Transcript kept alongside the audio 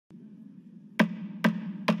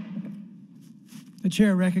The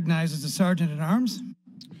chair recognizes the Sergeant at Arms.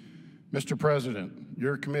 Mr. President,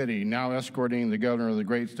 your committee now escorting the governor of the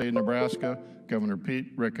great state of Nebraska, Governor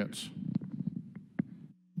Pete Ricketts.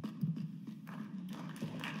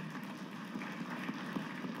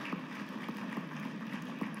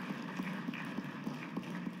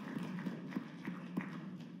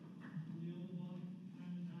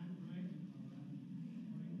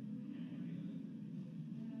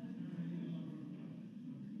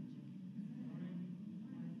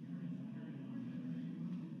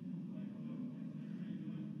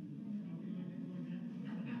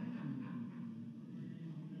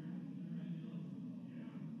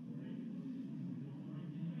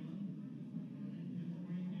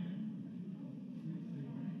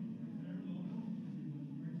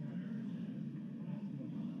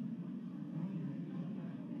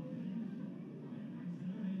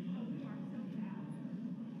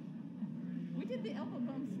 The elbow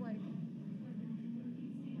bumps like.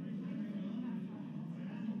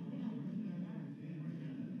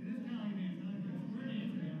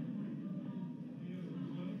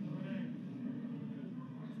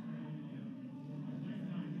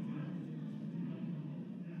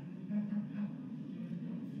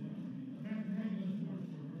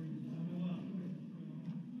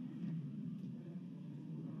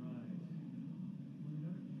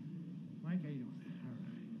 Mike, how you doing?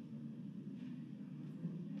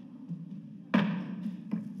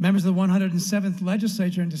 Members of the 107th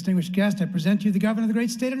Legislature and distinguished guests, I present to you the Governor of the great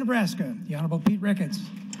state of Nebraska, the Honorable Pete Ricketts.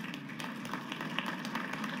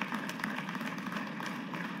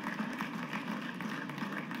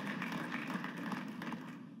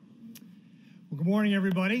 Well, good morning,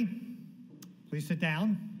 everybody. Please sit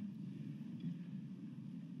down.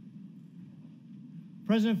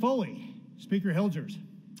 President Foley, Speaker Hilgers,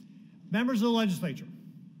 members of the legislature,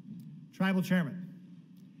 tribal chairman,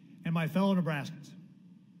 and my fellow Nebraskans.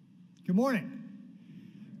 Good morning.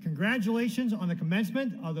 Congratulations on the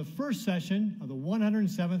commencement of the first session of the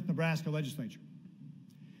 107th Nebraska Legislature.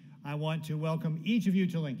 I want to welcome each of you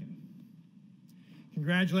to Lincoln.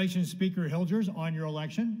 Congratulations, Speaker Hilgers, on your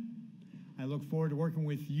election. I look forward to working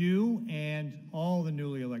with you and all the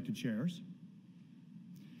newly elected chairs.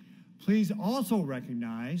 Please also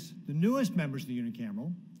recognize the newest members of the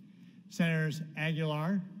unicameral, Senators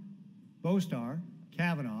Aguilar, Bostar,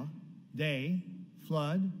 Kavanaugh, Day,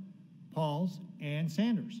 Flood, Pauls, and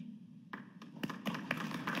Sanders.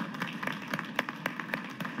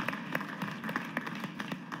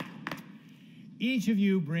 Each of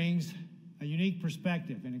you brings a unique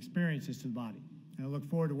perspective and experiences to the body, and I look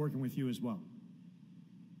forward to working with you as well.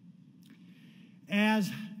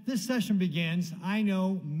 As this session begins, I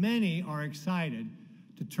know many are excited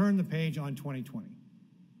to turn the page on 2020.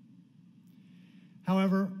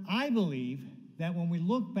 However, I believe that when we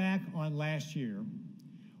look back on last year,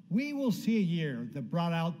 we will see a year that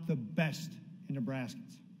brought out the best in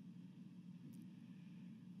Nebraskans.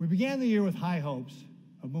 We began the year with high hopes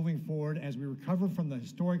of moving forward as we recovered from the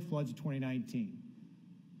historic floods of 2019.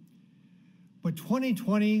 But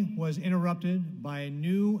 2020 was interrupted by a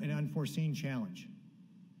new and unforeseen challenge,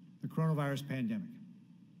 the coronavirus pandemic.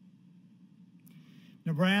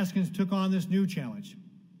 Nebraskans took on this new challenge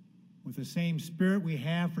with the same spirit we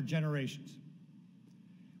have for generations.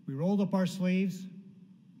 We rolled up our sleeves,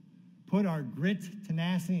 put our grit,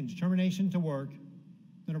 tenacity, and determination to work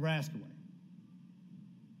the Nebraska way.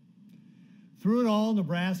 Through it all,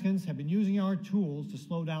 Nebraskans have been using our tools to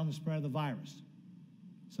slow down the spread of the virus,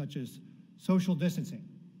 such as social distancing,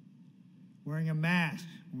 wearing a mask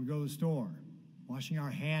when we go to the store, washing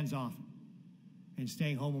our hands often, and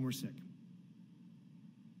staying home when we're sick.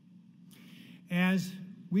 As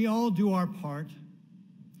we all do our part,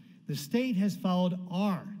 the state has followed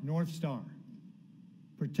our North Star,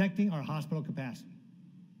 protecting our hospital capacity.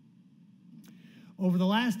 Over the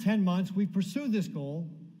last 10 months, we've pursued this goal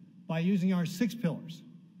by using our 6 pillars: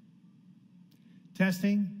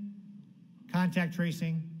 testing, contact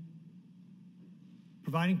tracing,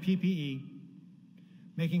 providing PPE,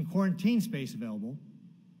 making quarantine space available,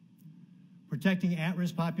 protecting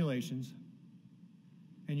at-risk populations,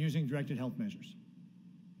 and using directed health measures.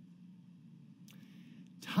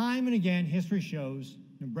 Time and again, history shows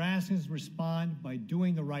Nebraskans respond by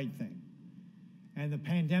doing the right thing, and the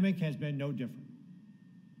pandemic has been no different.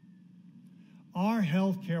 Our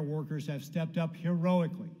healthcare workers have stepped up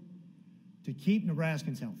heroically to keep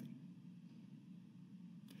Nebraskans healthy.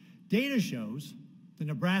 Data shows the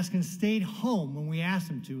Nebraskans stayed home when we asked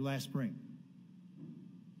them to last spring.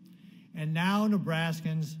 And now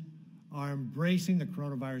Nebraskans are embracing the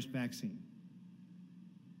coronavirus vaccine.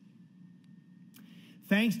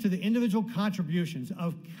 Thanks to the individual contributions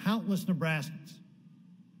of countless Nebraskans,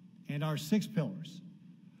 and our 6 pillars,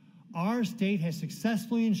 our state has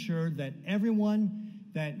successfully ensured that everyone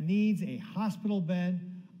that needs a hospital bed,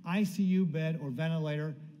 ICU bed, or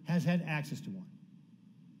ventilator has had access to one.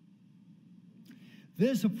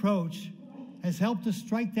 This approach has helped us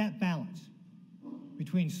strike that balance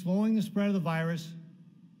between slowing the spread of the virus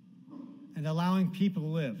and allowing people to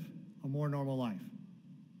live a more normal life.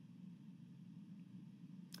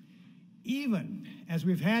 Even as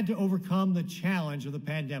we've had to overcome the challenge of the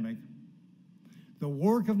pandemic, the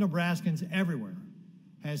work of Nebraskans everywhere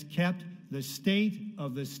has kept the state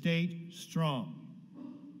of the state strong.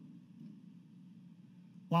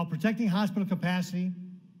 While protecting hospital capacity,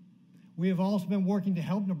 we have also been working to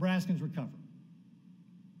help Nebraskans recover.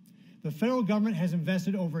 The federal government has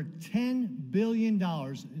invested over $10 billion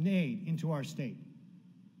in aid into our state.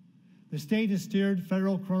 The state has steered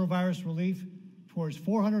federal coronavirus relief towards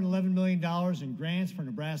 $411 million in grants for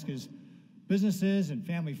Nebraska's businesses and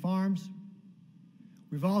family farms.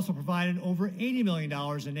 We've also provided over $80 million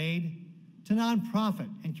in aid to nonprofit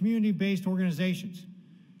and community-based organizations,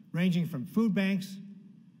 ranging from food banks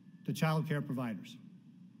to child care providers.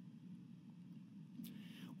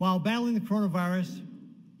 While battling the coronavirus,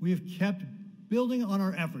 we have kept building on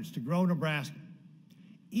our efforts to grow Nebraska,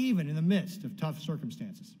 even in the midst of tough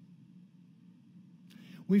circumstances.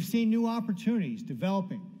 We've seen new opportunities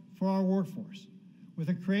developing for our workforce with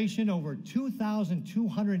the creation of over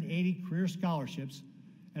 2,280 career scholarships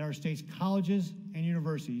at our state's colleges and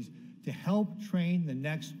universities to help train the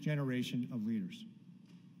next generation of leaders.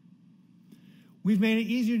 We've made it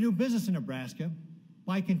easier to do business in Nebraska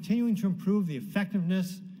by continuing to improve the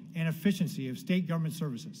effectiveness and efficiency of state government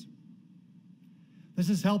services. This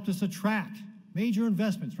has helped us attract major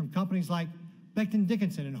investments from companies like Becton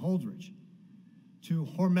Dickinson and Holdridge to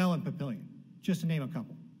Hormel and Papillion, just to name a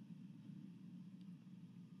couple.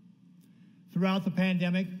 Throughout the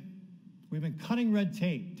pandemic, we've been cutting red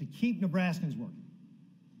tape to keep Nebraskans working.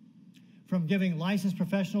 From giving licensed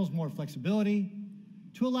professionals more flexibility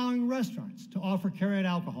to allowing restaurants to offer carry-out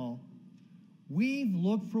alcohol, we've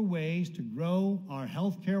looked for ways to grow our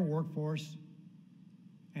healthcare workforce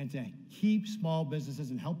and to keep small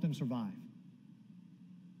businesses and help them survive.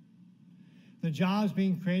 The jobs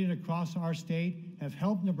being created across our state have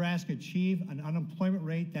helped Nebraska achieve an unemployment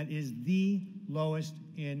rate that is the lowest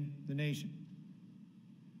in the nation.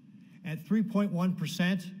 At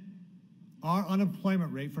 3.1%, our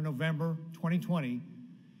unemployment rate for November 2020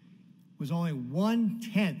 was only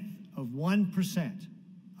 0.1%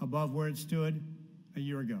 above where it stood a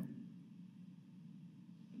year ago.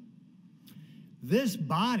 This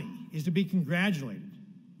body is to be congratulated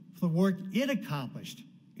for the work it accomplished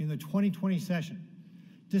in the 2020 session,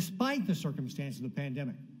 despite the circumstances of the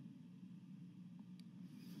pandemic.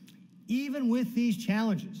 Even with these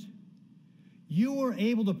challenges, you were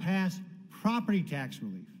able to pass property tax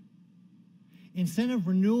relief, incentive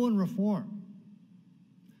renewal and reform,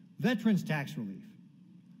 veterans tax relief,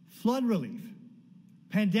 flood relief,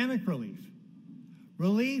 pandemic relief,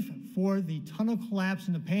 relief for the tunnel collapse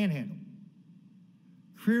in the Panhandle,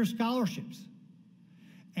 career scholarships,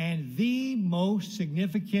 and the most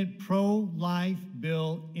significant pro-life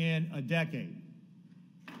bill in a decade.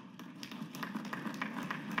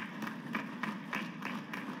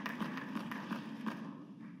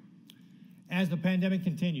 As the pandemic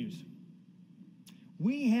continues,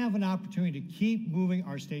 we have an opportunity to keep moving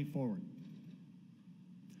our state forward.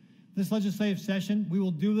 This legislative session, we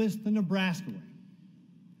will do this the Nebraska way,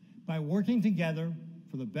 by working together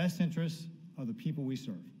for the best interests of the people we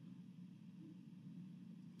serve.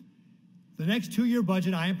 The next 2-year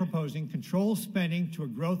budget I am proposing controls spending to a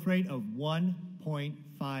growth rate of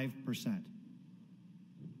 1.5%.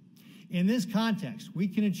 In this context, we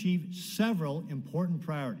can achieve several important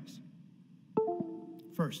priorities.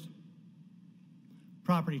 First,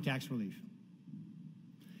 property tax relief.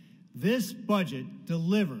 This budget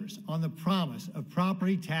delivers on the promise of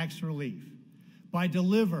property tax relief by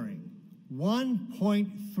delivering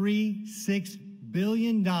 $1.36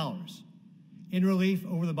 billion in relief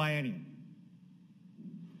over the biennium.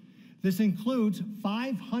 This includes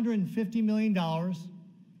 $550 million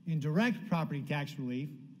in direct property tax relief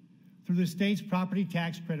through the state's Property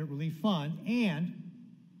Tax Credit Relief Fund and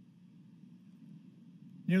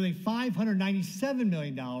nearly $597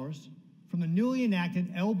 million from the newly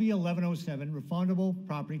enacted LB 1107 refundable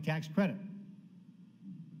property tax credit.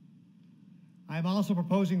 I am also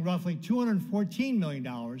proposing roughly $214 million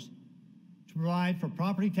to provide for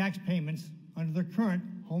property tax payments under the current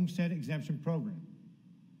homestead exemption program.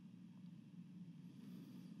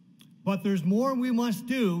 But there's more we must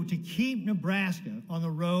do to keep Nebraska on the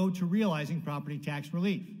road to realizing property tax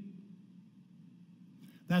relief.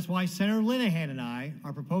 That's why Senator Linehan and I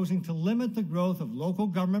are proposing to limit the growth of local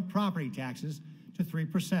government property taxes to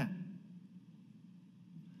 3%.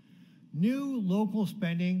 New local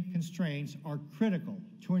spending constraints are critical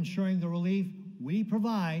to ensuring the relief we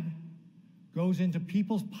provide goes into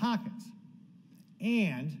people's pockets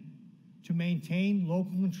and to maintain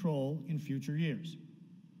local control in future years.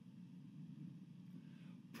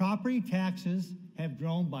 Property taxes have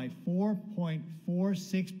grown by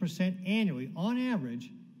 4.46% annually on average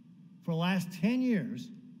for the last 10 years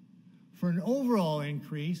for an overall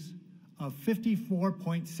increase of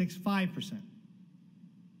 54.65%.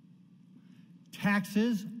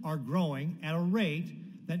 Taxes are growing at a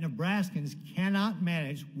rate that Nebraskans cannot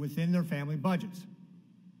manage within their family budgets.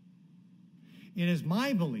 It is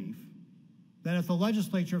my belief that if the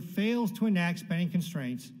legislature fails to enact spending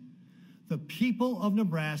constraints, the people of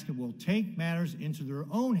Nebraska will take matters into their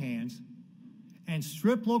own hands and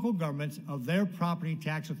strip local governments of their property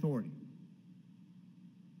tax authority.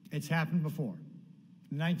 It's happened before,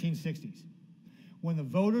 in the 1960s, when the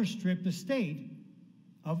voters stripped the state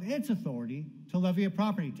of its authority to levy a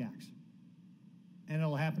property tax. And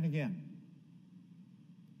it'll happen again.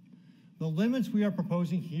 The limits we are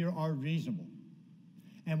proposing here are reasonable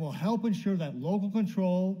and will help ensure that local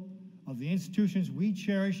control of the institutions we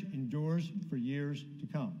cherish endures for years to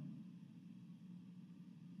come.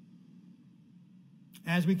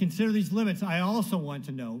 As we consider these limits, I also want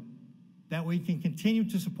to note that we can continue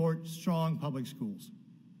to support strong public schools.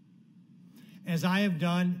 As I have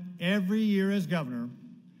done every year as governor,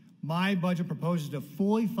 my budget proposes to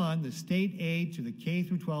fully fund the state aid to the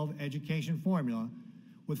K-12 education formula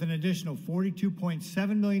with an additional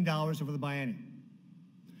 $42.7 million over the biennium.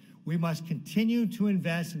 We must continue to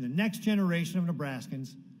invest in the next generation of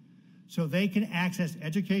Nebraskans so they can access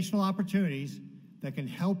educational opportunities that can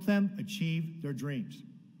help them achieve their dreams.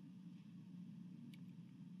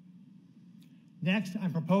 Next,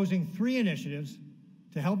 I'm proposing 3 initiatives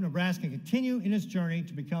to help Nebraska continue in its journey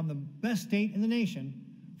to become the best state in the nation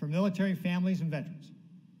for military families and veterans.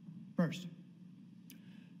 First,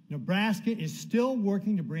 Nebraska is still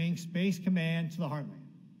working to bring Space Command to the heartland.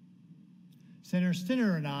 Senator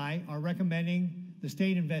Stinner and I are recommending the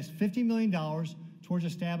state invest $50 million towards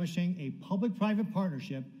establishing a public-private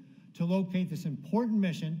partnership to locate this important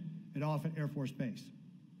mission at Offutt Air Force Base.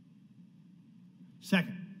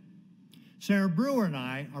 Second, Senator Brewer and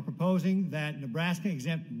I are proposing that Nebraska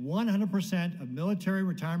exempt 100% of military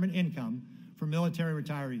retirement income for military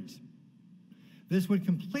retirees. This would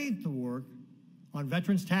complete the work on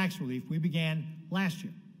veterans tax relief we began last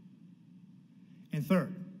year. And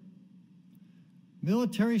third,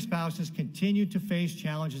 military spouses continue to face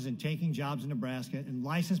challenges in taking jobs in Nebraska in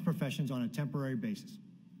licensed professions on a temporary basis.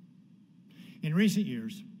 In recent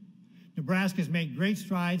years, Nebraska has made great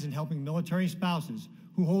strides in helping military spouses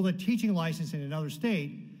who hold a teaching license in another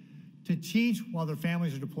state to teach while their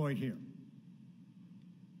families are deployed here.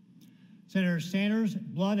 Senator Sanders,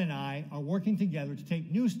 Blood, and I are working together to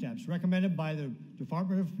take new steps recommended by the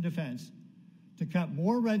Department of Defense to cut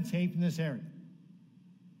more red tape in this area.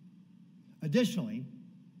 Additionally,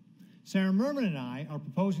 Senator Merman and I are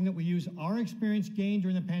proposing that we use our experience gained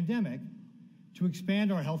during the pandemic to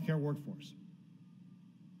expand our healthcare workforce.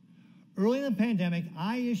 Early in the pandemic,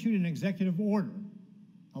 I issued an executive order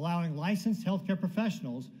allowing licensed healthcare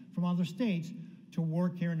professionals from other states to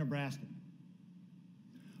work here in Nebraska.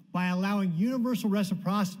 By allowing universal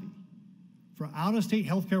reciprocity for out-of-state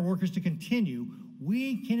healthcare workers to continue,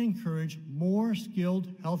 we can encourage more skilled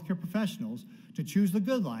healthcare professionals to choose the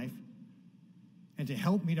good life and to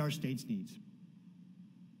help meet our state's needs.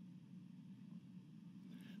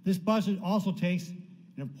 This budget also takes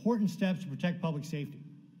important steps to protect public safety.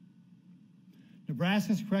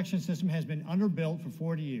 Nebraska's correction system has been underbuilt for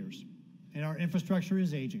 40 years, and our infrastructure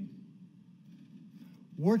is aging.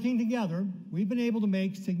 Working together, we've been able to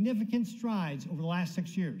make significant strides over the last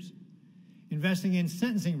 6 years, investing in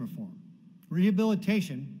sentencing reform,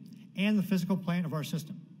 rehabilitation, and the physical plant of our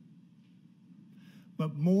system.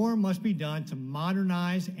 But more must be done to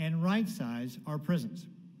modernize and right-size our prisons.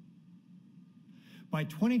 By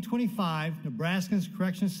 2025, Nebraska's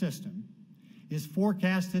correction system is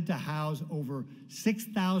forecasted to house over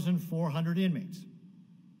 6,400 inmates.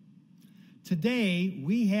 Today,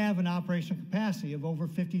 we have an operational capacity of over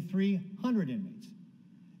 5,300 inmates,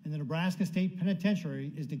 and the Nebraska State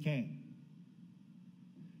Penitentiary is decaying.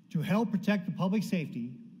 To help protect the public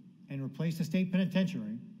safety and replace the state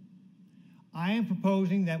penitentiary, I am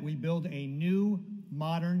proposing that we build a new,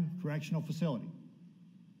 modern correctional facility.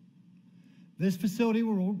 This facility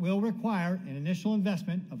will require an initial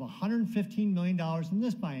investment of $115 million in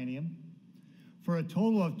this biennium for a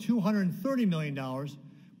total of $230 million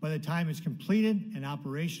by the time it's completed and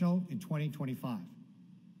operational in 2025.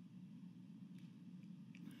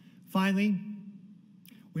 Finally,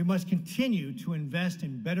 we must continue to invest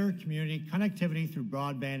in better community connectivity through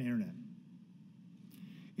broadband internet.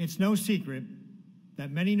 It's no secret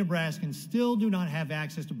that many Nebraskans still do not have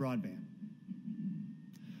access to broadband.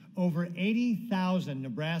 Over 80,000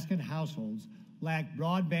 Nebraskan households lack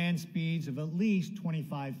broadband speeds of at least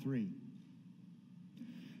 25.3.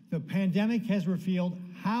 The pandemic has revealed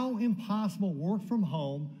how impossible work from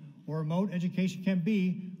home or remote education can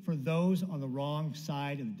be for those on the wrong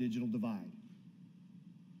side of the digital divide.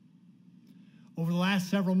 Over the last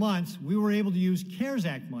several months, we were able to use CARES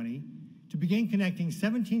Act money to begin connecting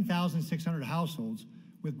 17,600 households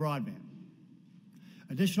with broadband.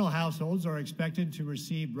 Additional households are expected to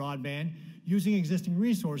receive broadband using existing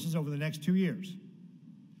resources over the next 2 years.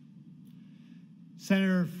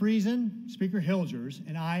 Senator Friesen, Speaker Hilgers,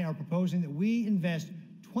 and I are proposing that we invest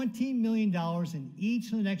 $20 million in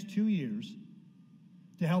each of the next 2 years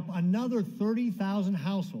to help another 30,000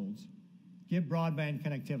 households get broadband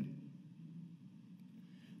connectivity.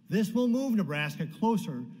 This will move Nebraska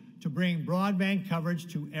closer to bringing broadband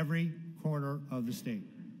coverage to every corner of the state.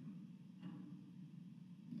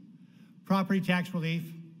 Property tax relief,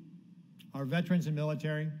 our veterans and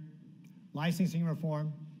military, licensing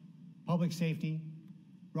reform, public safety,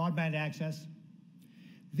 broadband access.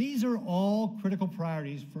 These are all critical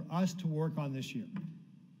priorities for us to work on this year.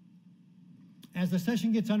 As the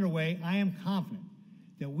session gets underway, I am confident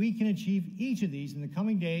that we can achieve each of these in the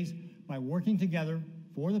coming days by working together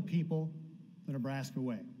for the people the Nebraska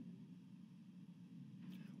way.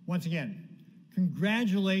 Once again,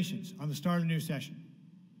 congratulations on the start of the new session.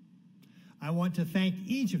 I want to thank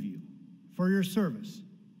each of you for your service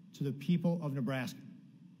to the people of Nebraska.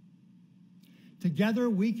 Together,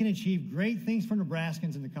 we can achieve great things for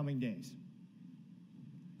Nebraskans in the coming days.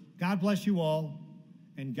 God bless you all,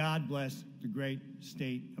 and God bless the great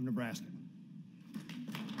state of Nebraska.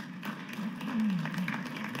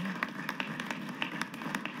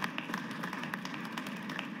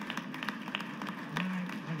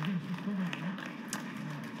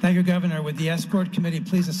 Thank you, Governor. Would the escort committee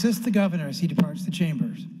please assist the governor as he departs the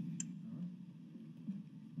chambers?